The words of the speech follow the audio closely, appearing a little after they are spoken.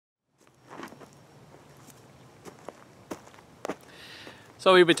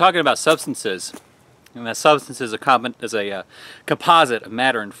So we've been talking about substances, and that substance is a composite of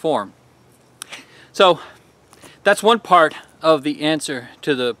matter and form. So that's one part of the answer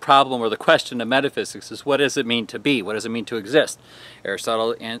to the problem or the question of metaphysics is what does it mean to be? What does it mean to exist?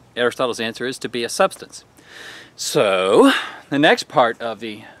 Aristotle's answer is to be a substance. So the next part of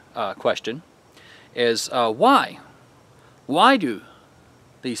the question is why? Why do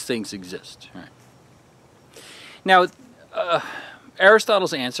these things exist? Right. Now,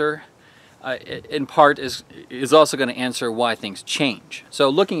 Aristotle's answer in part is also going to answer why things change. So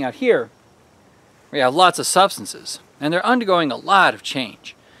looking out here, we have lots of substances, and they're undergoing a lot of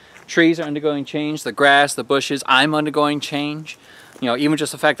change. Trees are undergoing change, the grass, the bushes, I'm undergoing change. You know, even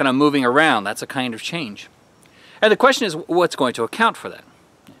just the fact that I'm moving around, that's a kind of change. And the question is, what's going to account for that?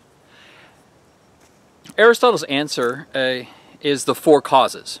 Aristotle's answer is the four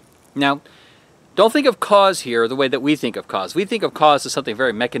causes. Now, don't think of cause here the way that we think of cause. We think of cause as something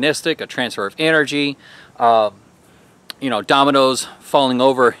very mechanistic, a transfer of energy, you know, dominoes falling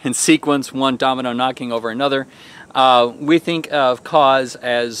over in sequence, one domino knocking over another. We think of cause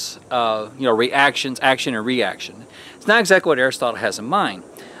as, you know, reactions, action and reaction. It's not exactly what Aristotle has in mind.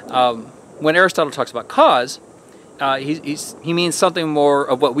 When Aristotle talks about cause, he means something more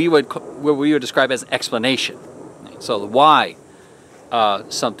of what we would describe as explanation. So the why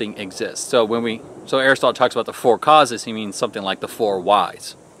something exists. So Aristotle talks about the four causes, he means something like the four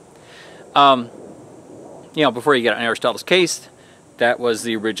whys. You know, before you get on Aristotle's case, that was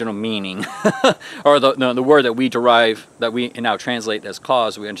the original meaning, or the word that we derive, that we now translate as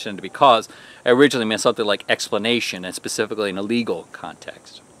cause, we understand to be cause, originally meant something like explanation, and specifically in a legal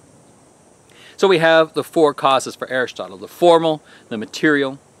context. So we have the four causes for Aristotle: the formal, the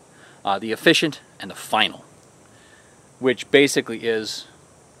material, the efficient, and the final, which basically is,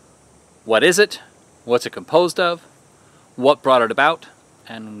 what is it, what's it composed of, what brought it about,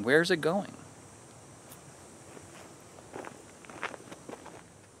 and where's it going?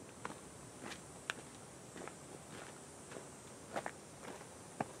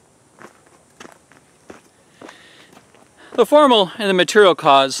 The formal and the material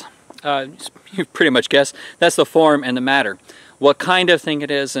cause, you pretty much guess, that's the form and the matter. What kind of thing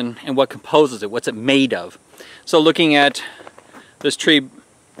it is and what composes it, what's it made of. So looking at this tree,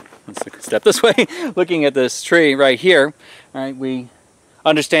 let's step this way, looking at this tree right here, right, we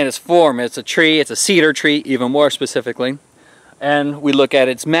understand its form. It's a tree, it's a cedar tree, even more specifically. And we look at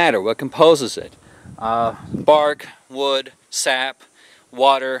its matter, what composes it. Bark, wood, sap,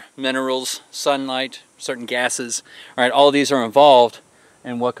 water, minerals, sunlight, certain gases, right, all these are involved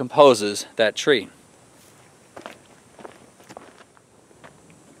in what composes that tree.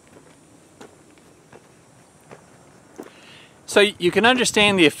 So you can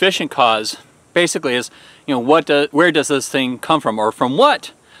understand the efficient cause basically is, you know, where does this thing come from, or from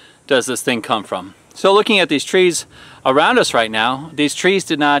what does this thing come from? So looking at these trees around us right now, these trees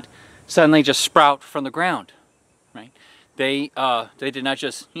did not suddenly just sprout from the ground, right? They did not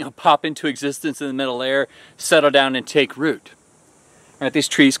just, you know, pop into existence in the middle air, settle down and take root. Right? These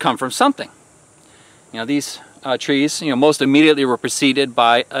trees come from something. You know, these trees, you know, most immediately were preceded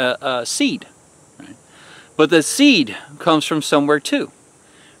by a seed. Right? But the seed comes from somewhere too.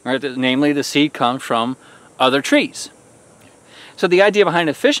 Right? Namely, the seed comes from other trees. So the idea behind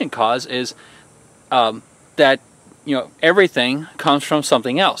efficient cause is that, you know, everything comes from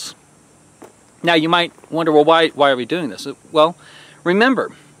something else. Now you might wonder, well, why are we doing this? Well,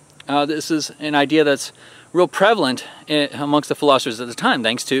 remember, this is an idea that's real prevalent amongst the philosophers at the time,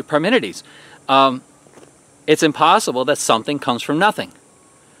 thanks to Parmenides. It's impossible that something comes from nothing.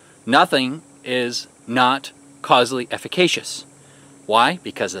 Nothing is not causally efficacious. Why?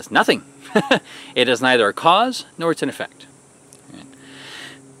 Because it's nothing. It is neither a cause nor it's an effect.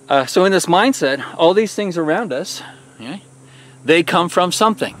 So in this mindset, all these things around us, okay, they come from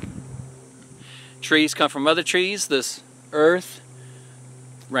something. Trees come from other trees, this earth,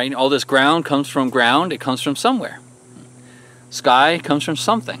 right? All this ground comes from ground, it comes from somewhere. Sky comes from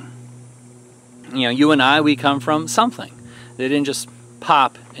something. You know, you and I, we come from something. They didn't just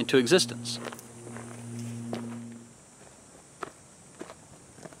pop into existence.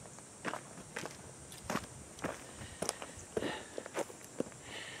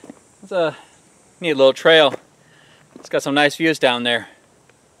 It's a neat little trail. It's got some nice views down there.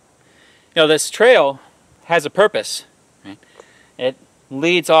 You know, this trail has a purpose. Right? It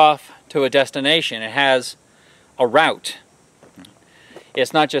leads off to a destination. It has a route.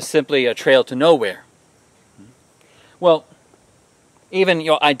 It's not just simply a trail to nowhere. Well, even, you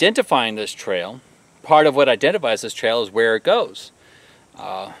know, identifying this trail, part of what identifies this trail is where it goes.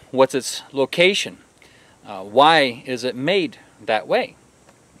 What's its location? Why is it made that way?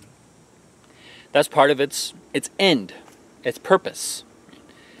 That's part of its end, its purpose.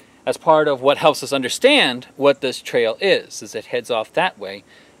 That's part of what helps us understand what this trail is it heads off that way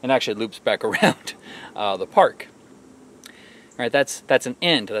and actually loops back around the park. All right, that's an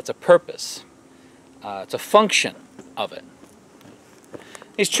end, that's a purpose. It's a function of it.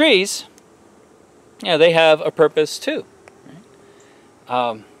 These trees, yeah, they have a purpose too.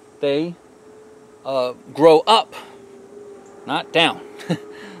 Right? They grow up, not down.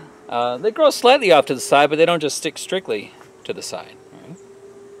 They grow slightly off to the side, but they don't just stick strictly to the side.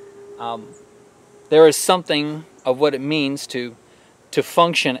 Right? There is something of what it means to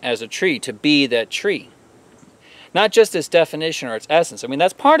function as a tree, to be that tree. Not just its definition or its essence. I mean,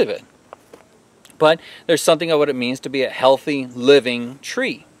 that's part of it. But there's something of what it means to be a healthy, living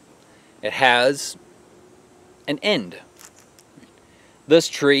tree. It has an end. These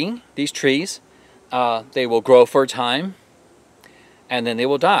trees, they will grow for a time, and then they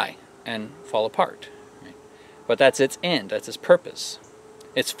will die and fall apart. Right? But that's its end, that's its purpose.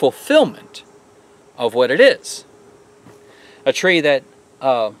 It's fulfillment of what it is. A tree that,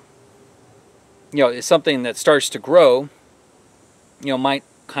 is something that starts to grow, might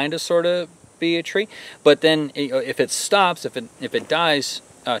kind of sort of be a tree, but then if it stops, if it dies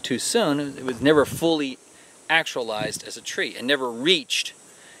too soon, it was never fully actualized as a tree. It never reached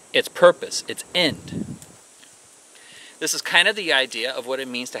its purpose, its end. This is kind of the idea of what it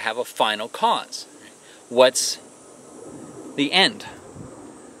means to have a final cause. What's the end?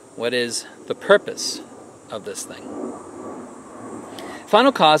 What is the purpose of this thing?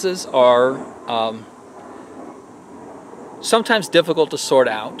 Final causes are sometimes difficult to sort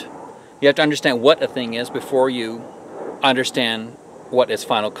out. You have to understand what a thing is before you understand what its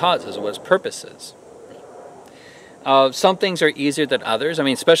final cause is, what its purpose is. Some things are easier than others. I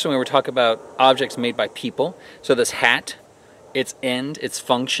mean, especially when we're talking about objects made by people. So this hat, its end, its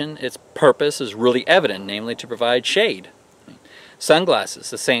function, its purpose is really evident, namely to provide shade.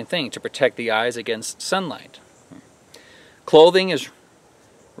 Sunglasses, the same thing, to protect the eyes against sunlight. Clothing is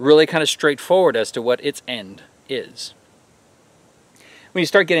really kind of straightforward as to what its end is. When you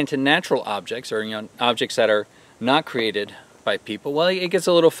start getting to natural objects, or objects that are not created by people, well, it gets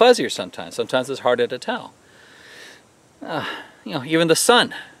a little fuzzier sometimes. Sometimes it's harder to tell. Even the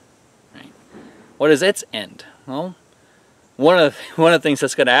sun. Right? What is its end? Well, one of the things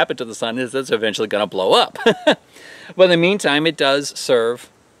that's going to happen to the sun is it's eventually going to blow up. But in the meantime, it does serve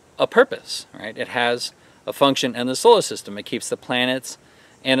a purpose. Right? It has a function in the solar system. It keeps the planets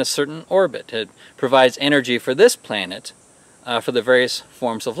in a certain orbit. It provides energy for this planet for the various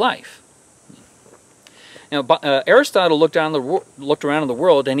forms of life. Aristotle looked around in the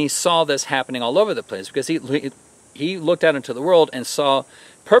world and he saw this happening all over the place because he looked out into the world and saw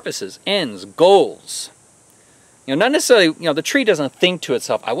purposes, ends, goals. Not necessarily, the tree doesn't think to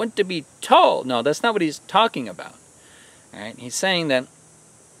itself, I want to be tall. No, that's not what he's talking about. All right? He's saying that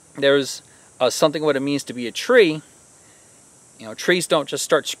there's something what it means to be a tree. Trees don't just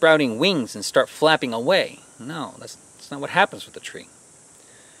start sprouting wings and start flapping away. No, that's not what happens with a tree.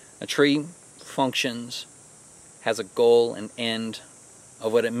 A tree functions, has a goal and end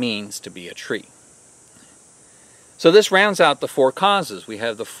of what it means to be a tree. So this rounds out the four causes. We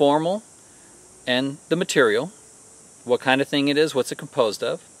have the formal and the material, what kind of thing it is, what's it composed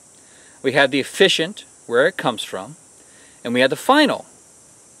of. We have the efficient, where it comes from. And we have the final,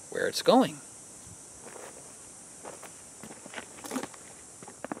 where it's going.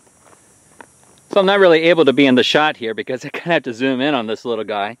 So I'm not really able to be in the shot here because I kind of have to zoom in on this little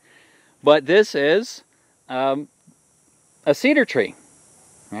guy. But this is a cedar tree,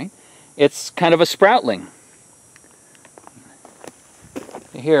 right? It's kind of a sproutling.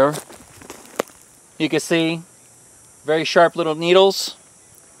 Here, you can see very sharp little needles.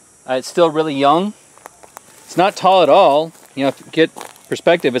 It's still really young. It's not tall at all. If you get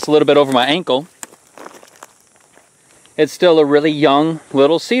perspective, it's a little bit over my ankle. It's still a really young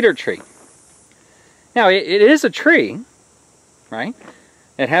little cedar tree. Now, it is a tree, right?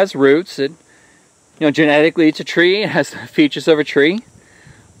 It has roots. Genetically it's a tree. It has the features of a tree.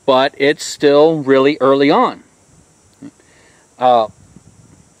 But it's still really early on.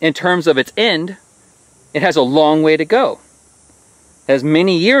 In terms of its end, it has a long way to go. It has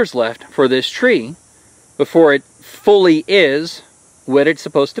many years left for this tree before it fully is what it's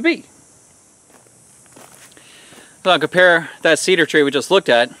supposed to be. So I'll compare that cedar tree we just looked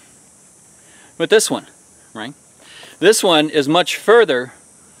at with this one, right? This one is much further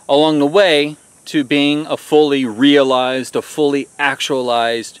along the way to being a fully realized, a fully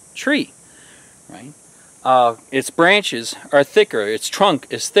actualized tree, right? Its branches are thicker, its trunk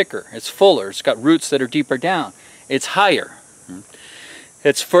is thicker, it's fuller, it's got roots that are deeper down, it's higher.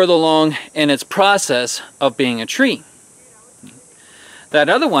 It's further along in its process of being a tree. That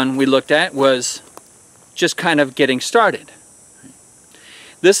other one we looked at was just kind of getting started.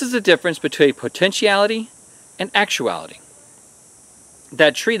 This is the difference between potentiality and actuality.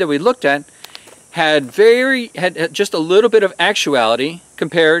 That tree that we looked at had just a little bit of actuality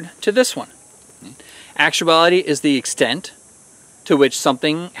compared to this one. Actuality is the extent to which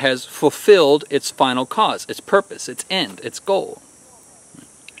something has fulfilled its final cause, its purpose, its end, its goal.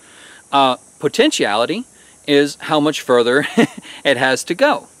 Potentiality is how much further it has to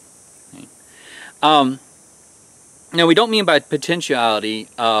go. Now, we don't mean by potentiality,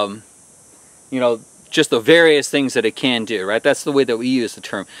 just the various things that it can do, right? That's the way that we use the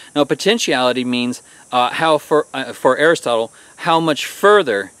term. Now, potentiality means how, for Aristotle, how much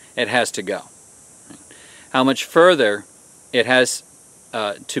further it has to go. How much further it has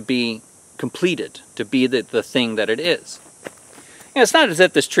to be completed, to be the thing that it is. It's not as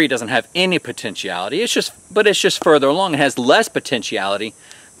if this tree doesn't have any potentiality, but it's just further along. It has less potentiality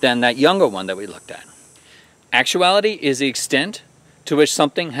than that younger one that we looked at. Actuality is the extent to which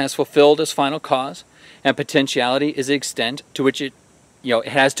something has fulfilled its final cause, and potentiality is the extent to which it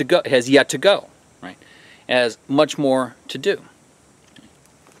has to go, it has yet to go, right? It has much more to do.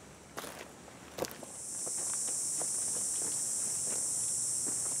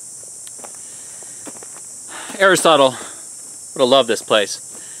 Aristotle would have loved this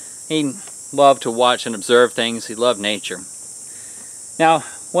place. He loved to watch and observe things. He loved nature. Now,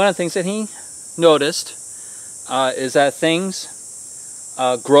 one of the things that he noticed is that things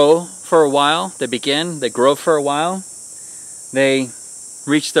grow for a while. They grow for a while. They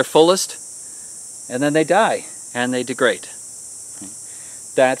reach their fullest, and then they die, and they degrade.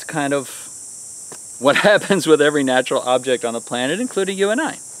 That's kind of what happens with every natural object on the planet, including you and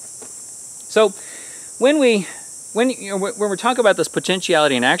I. So, when we're talking about this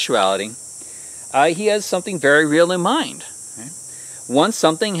potentiality and actuality, he has something very real in mind. Right? Once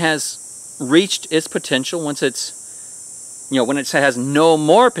something has reached its potential, once when it has no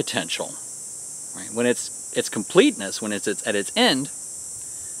more potential, right? When its completeness, when it's at its end,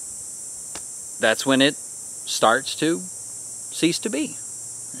 that's when it starts to cease to be.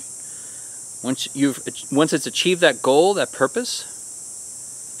 Right? Once it's achieved that goal, that purpose,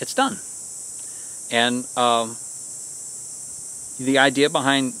 it's done. And the idea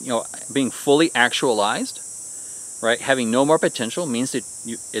behind being fully actualized, right, having no more potential, means that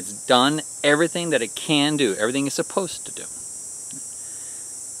it's done everything that it can do, everything it's supposed to do.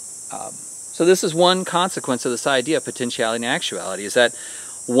 So this is one consequence of this idea of potentiality and actuality, is that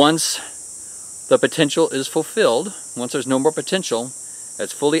once the potential is fulfilled, once there's no more potential,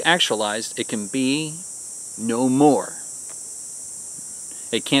 that's fully actualized, it can be no more.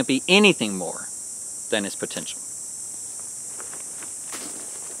 It can't be anything more than its potential.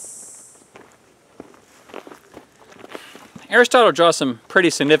 Aristotle draws some pretty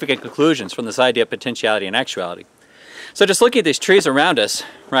significant conclusions from this idea of potentiality and actuality. So just looking at these trees around us,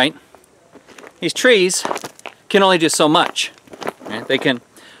 right? These trees can only do so much. Right? They can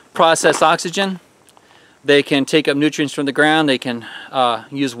process oxygen, they can take up nutrients from the ground, they can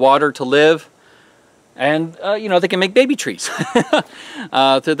use water to live, and they can make baby trees.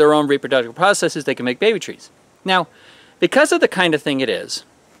 Through their own reproductive processes, they can make baby trees. Now, because of the kind of thing it is,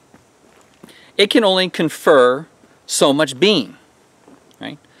 it can only confer so much being.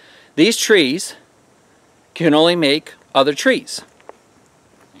 Right? These trees can only make other trees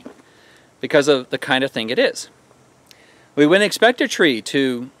because of the kind of thing it is. We wouldn't expect a tree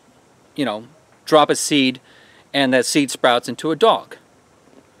to, drop a seed and that seed sprouts into a dog.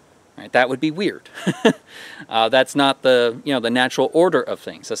 Right? That would be weird. That's not the natural order of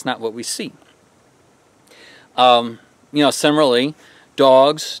things. That's not what we see. Similarly,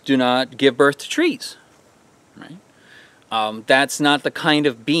 dogs do not give birth to trees. Right? That's not the kind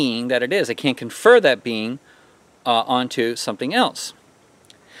of being that it is. It can't confer that being onto something else.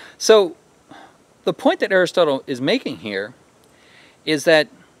 So the point that Aristotle is making here is that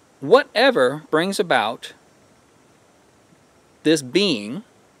whatever brings about this being,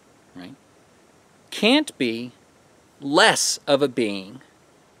 right, can't be less of a being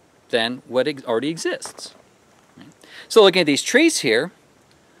than what already exists. Right? So looking at these trees here,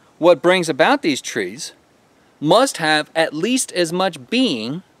 what brings about these trees must have at least as much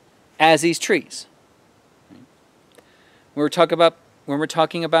being as these trees. Right? When we're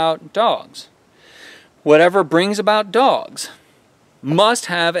talking about dogs, whatever brings about dogs must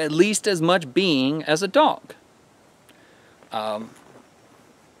have at least as much being as a dog. When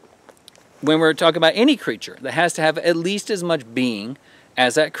we're talking about any creature, that has to have at least as much being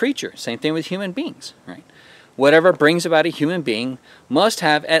as that creature. Same thing with human beings, right? whatever brings about a human being must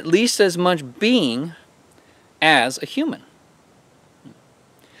have at least as much being as a human.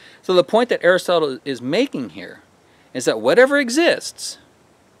 So the point that Aristotle is making here is that whatever exists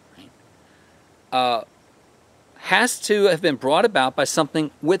has to have been brought about by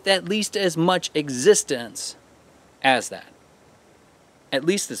something with at least as much existence as that. At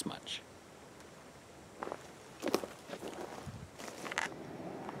least as much.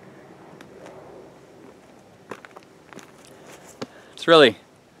 It's really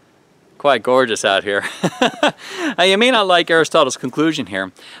quite gorgeous out here. You may not like Aristotle's conclusion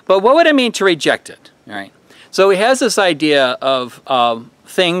here, but what would it mean to reject it? All right. So he has this idea of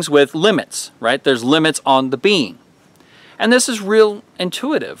things with limits, right? There's limits on the being. And this is real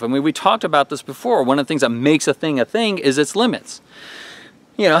intuitive. I mean, we talked about this before. One of the things that makes a thing is its limits.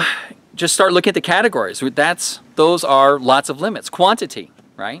 You know, just start looking at the categories. Those are lots of limits. Quantity,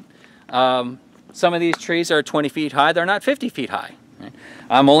 right? Some of these trees are 20 feet high. They're not 50 feet high. Right?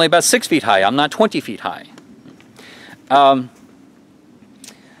 I'm only about 6 feet high. I'm not 20 feet high.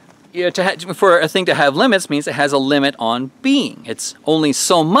 You know, for a thing to have limits means it has a limit on being. It's only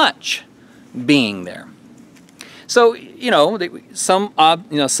so much being there. So, you know,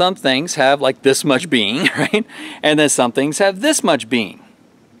 some things have like this much being, right? And then some things have this much being.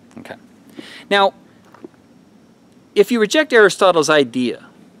 Okay. Now, if you reject Aristotle's idea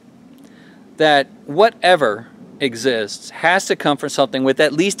that whatever exists has to come from something with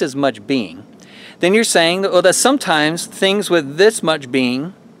at least as much being, then you're saying that, well, that sometimes things with this much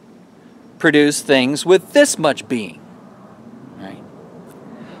being produce things with this much being, right?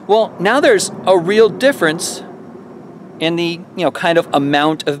 Well, now there's a real difference in the, you know, kind of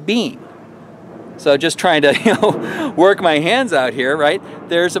amount of being. So just trying to, you know, work my hands out here, right?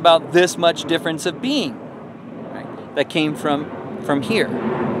 There's about this much difference of being, right, that came from here.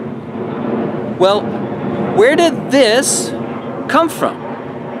 Well, where did this come from?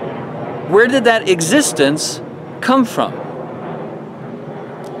 Where did that existence come from?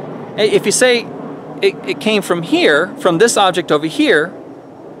 If you say it came from here, from this object over here,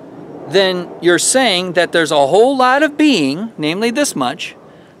 then you're saying that there's a whole lot of being, namely this much,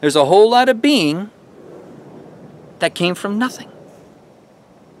 there's a whole lot of being that came from nothing.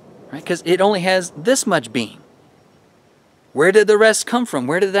 Right? Because it only has this much being. Where did the rest come from?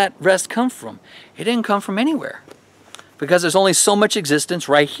 Where did that rest come from? It didn't come from anywhere. Because there's only so much existence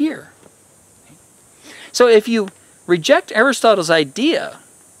right here. So if you reject Aristotle's idea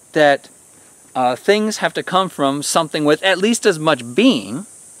that things have to come from something with at least as much being,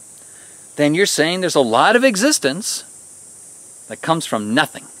 then you're saying there's a lot of existence that comes from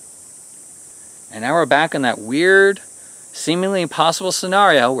nothing. And now we're back in that weird, seemingly impossible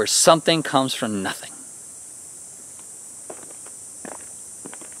scenario where something comes from nothing.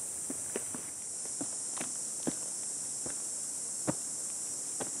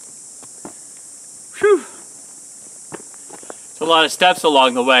 Whew. It's a lot of steps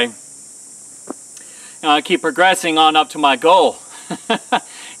along the way. And I keep progressing on up to my goal.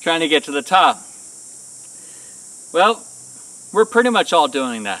 Trying to get to the top. Well, we're pretty much all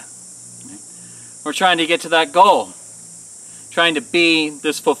doing that. We're trying to get to that goal. Trying to be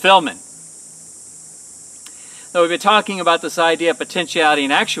this fulfillment. Now, we've been talking about this idea of potentiality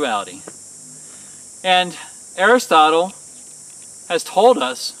and actuality. And Aristotle has told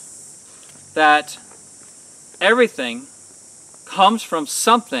us that everything comes from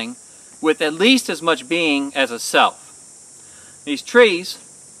something with at least as much being as a self. These trees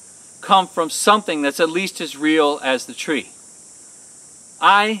come from something that's at least as real as the tree.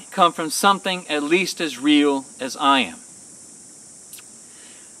 I come from something at least as real as I am.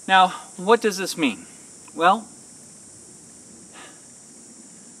 Now, what does this mean? Well,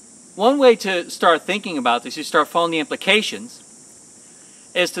 one way to start thinking about this, you start following the implications,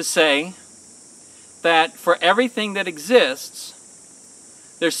 is to say that for everything that exists,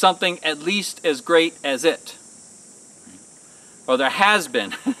 there's something at least as great as it. Or there has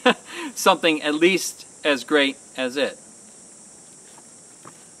been something at least as great as it.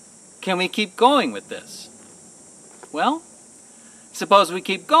 Can we keep going with this? Well, suppose we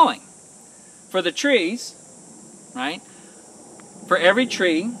keep going. For the trees, right? For every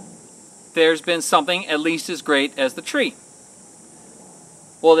tree, there's been something at least as great as the tree.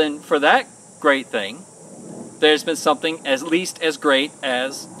 Well then, for that great thing, there's been something at least as great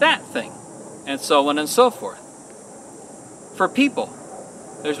as that thing. And so on and so forth. For people,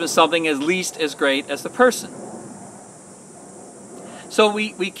 there's been something at least as great as the person. So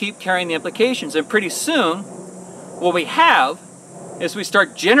we keep carrying the implications, and pretty soon what we have is we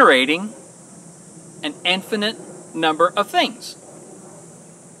start generating an infinite number of things.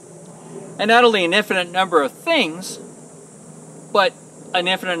 And not only an infinite number of things, but an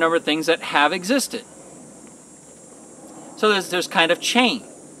infinite number of things that have existed. So there's kind of chain.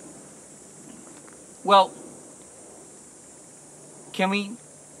 Well, can we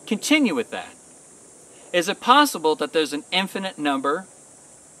continue with that? Is it possible that there's an infinite number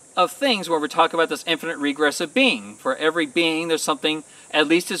of things where we're talking about this infinite regressive being? For every being, there's something at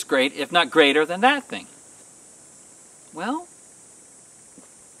least as great, if not greater, than that thing. Well,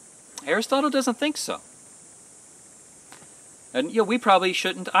 Aristotle doesn't think so. And we probably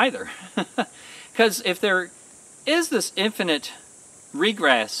shouldn't either. Because if there is this infinite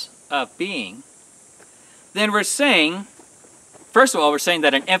regress of being, then we're saying, first of all, we're saying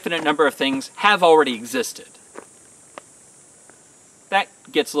that an infinite number of things have already existed. That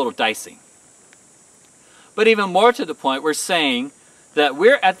gets a little dicey. But even more to the point, we're saying that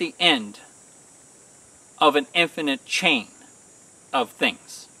we're at the end of an infinite chain of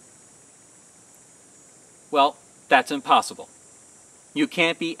things. Well, that's impossible. You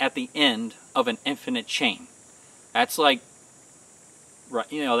can't be at the end of an infinite chain. That's like,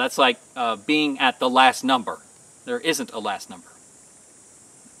 that's like being at the last number. There isn't a last number.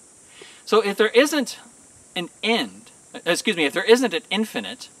 So if there isn't an end, if there isn't an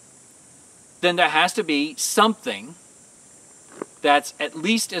infinite, then there has to be something that's at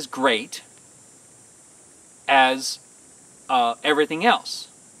least as great as everything else.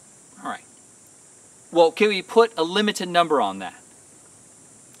 All right. Well, can we put a limited number on that?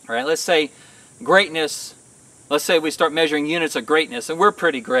 All right, let's say greatness, let's say we start measuring units of greatness, and we're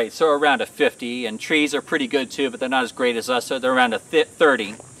pretty great, so around a 50, and trees are pretty good too, but they're not as great as us, so they're around a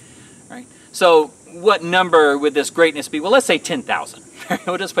 30. Right? So what number would this greatness be? Well, let's say 10,000.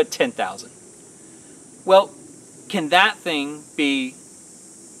 We'll just put 10,000. Well, can that thing be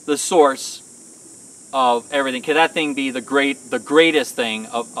the source of everything? Can that thing be the greatest thing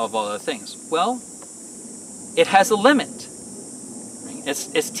of all other things? Well, it has a limit. Right?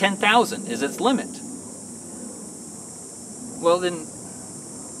 It's 10,000 is its limit. Well, then,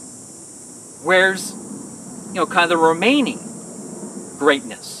 where's kind of the remaining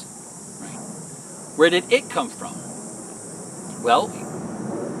greatness? Right? Where did it come from? Well,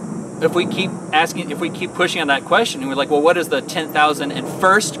 if we keep asking, if we keep pushing on that question, and we're like, well, what is the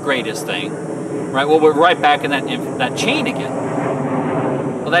 10,001st greatest thing? Right? Well, we're right back in that chain again.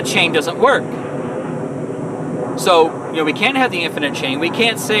 Well, that chain doesn't work. So, we can't have the infinite chain. We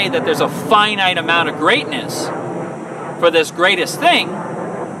can't say that there's a finite amount of greatness for this greatest thing.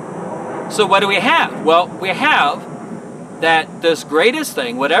 So what do we have? Well, we have that this greatest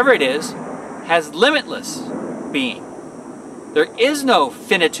thing, whatever it is, has limitless being. There is no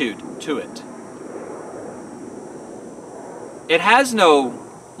finitude to it. It has no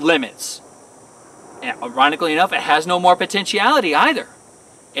limits. And ironically enough, it has no more potentiality either.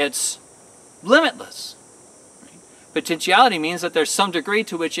 It's limitless. Potentiality means that there's some degree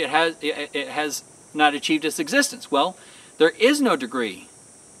to which it has not achieved its existence. Well, there is no degree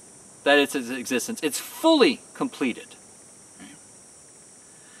that it's its existence. It's fully completed.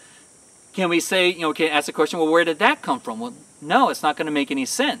 Can we say, can ask the question, well, where did that come from? Well, no, it's not going to make any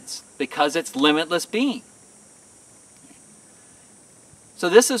sense because it's limitless being. So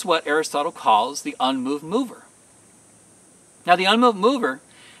this is what Aristotle calls the unmoved mover. Now, the unmoved mover,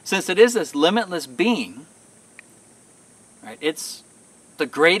 since it is this limitless being, right, it's the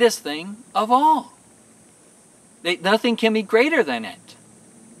greatest thing of all. Nothing can be greater than it.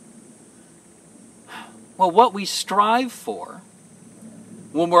 Well, what we strive for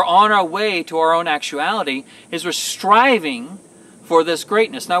when we're on our way to our own actuality is we're striving for this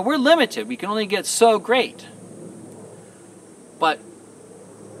greatness. Now, we're limited. We can only get so great. But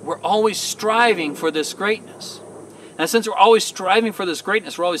we're always striving for this greatness. And since we're always striving for this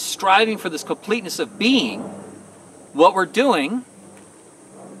greatness, we're always striving for this completeness of being, what we're doing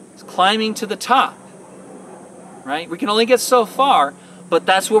is climbing to the top. Right? We can only get so far, but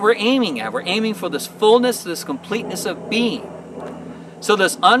that's what we're aiming at. We're aiming for this fullness, this completeness of being. So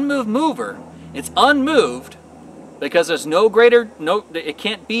this unmoved mover, it's unmoved because there's it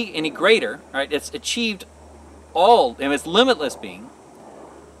can't be any greater, right? It's achieved all, and it's limitless being,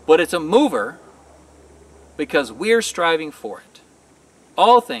 but it's a mover because we're striving for it.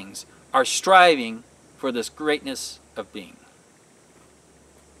 All things are striving for this greatness of being.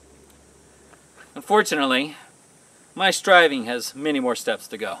 Unfortunately, my striving has many more steps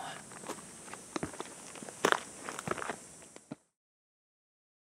to go.